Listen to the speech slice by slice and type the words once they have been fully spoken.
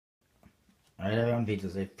Alright, everyone,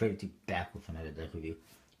 videos I've played to back with another deck review.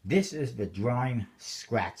 This is the Drawing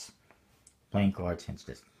Scratch playing cards, hence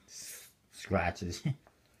the scratches.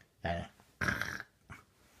 and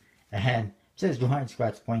it says Drawing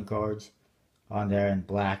Scratch playing cards on there in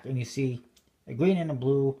black, and you see a green and a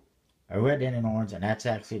blue, a red and an orange, and that's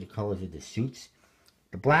actually the colors of the suits.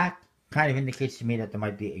 The black kind of indicates to me that there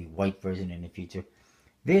might be a white version in the future.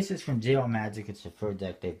 This is from JL Magic. It's the third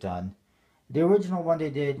deck they've done. The original one they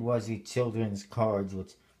did was the children's cards,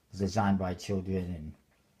 which was designed by children in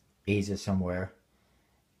Asia somewhere,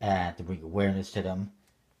 to bring awareness to them.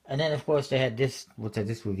 And then, of course, they had this, which I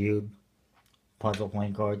just reviewed, puzzle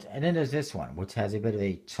playing cards. And then there's this one, which has a bit of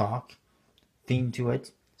a chalk theme to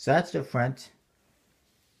it. So that's the front.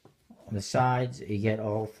 On the sides, you get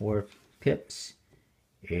all 4 pips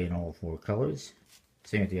in all 4 colors.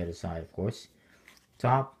 Same with the other side, of course.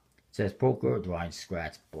 Top, it says Poker, Drawing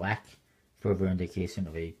Scratch, black. Further indication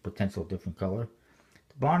of a potential different color.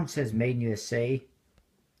 The bottom says Made in USA.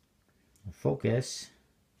 Focus.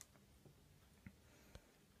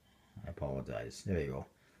 I apologize. There you go.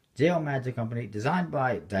 JL Magic Company. Designed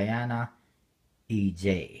by Diana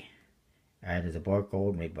E.J. And there's a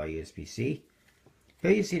barcode made by USPC.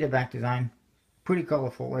 Here you see the back design. Pretty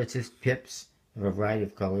colorful. It's just pips of a variety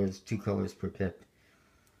of colors. 2 colors per pip.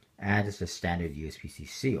 And it's a standard USPC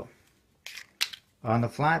seal. On the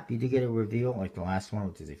flap, you do get a reveal like the last one,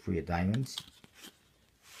 which is a free of diamonds.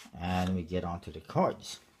 And we get onto the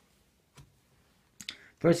cards.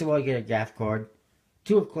 First of all, you get a gaff card.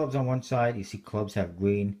 2 of clubs on one side. You see clubs have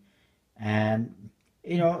green. And,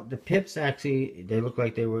 you know, the pips actually, they look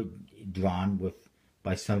like they were drawn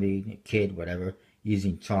by somebody, a kid, whatever,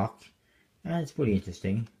 using chalk. And it's pretty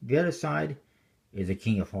interesting. The other side is a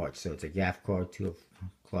King of Hearts. So it's a gaff card, 2 of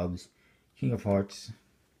clubs, King of Hearts.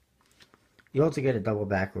 You also get a double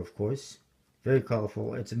backer, of course. Very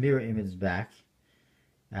colorful. It's a mirror image back.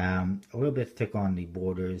 A little bit thick on the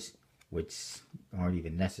borders, which aren't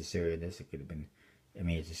even necessary in this. It could have been, I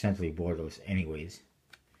mean, it's essentially borderless anyways.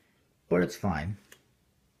 But it's fine.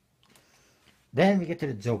 Then we get to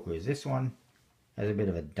the Jokers. This one has a bit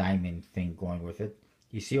of a diamond thing going with it.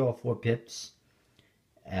 You see all 4 pips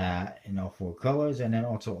in all 4 colors, and then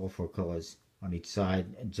also all 4 colors on each side.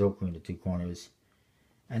 A Joker in the 2 corners.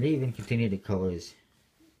 And they even continue the colors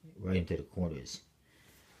right into the corners.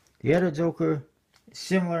 The other Joker is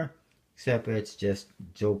similar, except it's just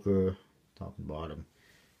Joker top and bottom.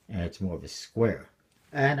 And it's more of a square.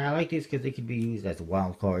 And I like these because they can be used as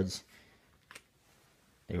wild cards.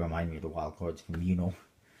 They remind me of the wild cards from The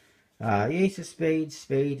Ace of Spades.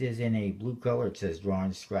 Spades is in a blue color. It says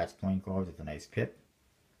Drawing Scratch playing cards with a nice pip.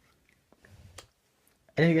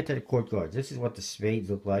 And then you get to the court cards. This is what the spades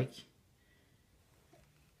look like.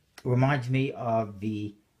 Reminds me of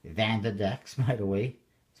the Vanda decks, by the way.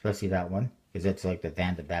 Especially that one. Because that's like the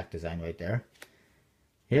Vanda back design right there.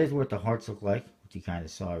 Here's what the hearts look like. Which you kind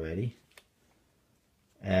of saw already.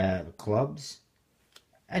 The clubs.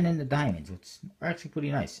 And then the diamonds. Which are actually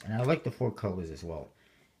pretty nice. And I like the 4 colors as well.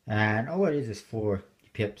 And all it is 4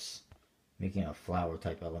 pips. Making a flower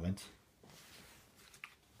type element.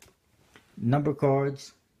 Number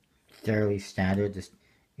cards. Fairly standard. Just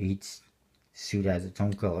each suit has its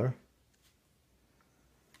own color.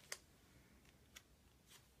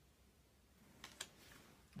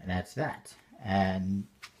 And that's that. And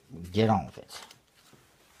get on with it.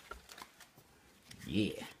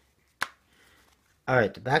 Yeah.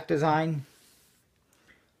 Alright, the back design.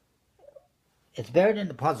 It's better than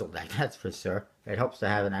the puzzle deck, that's for sure. It helps to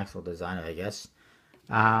have an actual designer, I guess.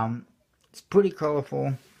 It's pretty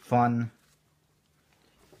colorful, fun.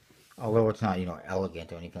 Although it's not, you know,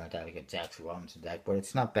 elegant or anything like that, like a Jack Robinson deck, but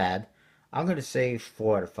it's not bad. I'm going to say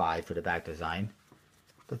 4 out of 5 for the back design.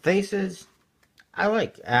 The faces, I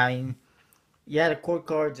like. I mean, yeah, the court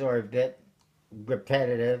cards are a bit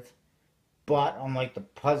repetitive, but unlike the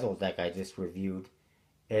puzzle deck I just reviewed,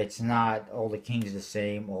 it's not all the kings the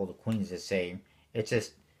same, all the queens the same. It's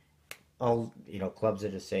just all, you know, clubs are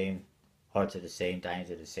the same, hearts are the same, diamonds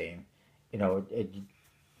are the same. You know, it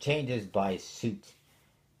changes by suit.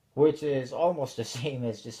 Which is almost the same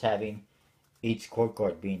as just having each court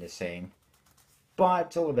card being the same. But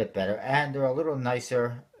it's a little bit better. And they're a little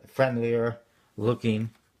nicer, friendlier looking,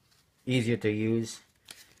 easier to use.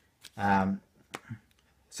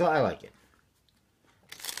 So I like it.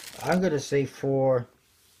 I'm going to say 4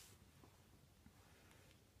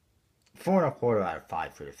 4.25 out of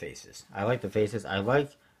 5 for the faces. I like the faces. I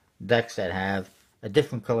like decks that have a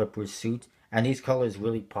different color per suit. And these colors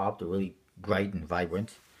really pop. They're really bright and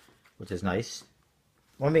vibrant. Which is nice.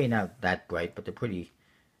 Well, maybe not that bright, but they're pretty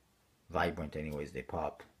vibrant anyways. They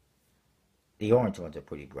pop. The orange ones are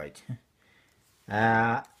pretty bright.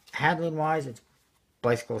 Handling wise, it's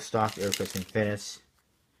bicycle stock air cushion finish.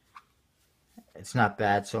 It's not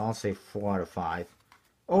bad, so I'll say 4 out of 5.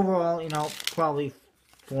 Overall, probably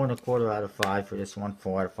 4.25 out of 5 for this one.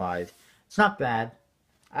 4 out of 5. It's not bad.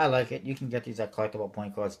 I like it. You can get these at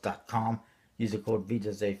collectiblepointcards.com. Use the code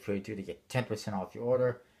VJZ32 to get 10% off your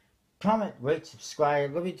order. Comment, rate,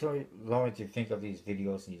 subscribe. Let me know what you think of these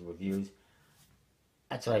videos and these reviews.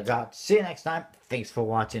 That's what I got. See you next time. Thanks for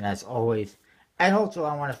watching as always. And also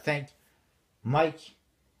I want to thank Mike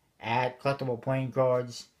at Collectible Playing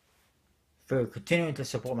Cards for continuing to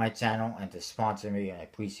support my channel and to sponsor me, and I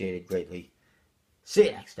appreciate it greatly. See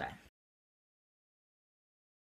you next time.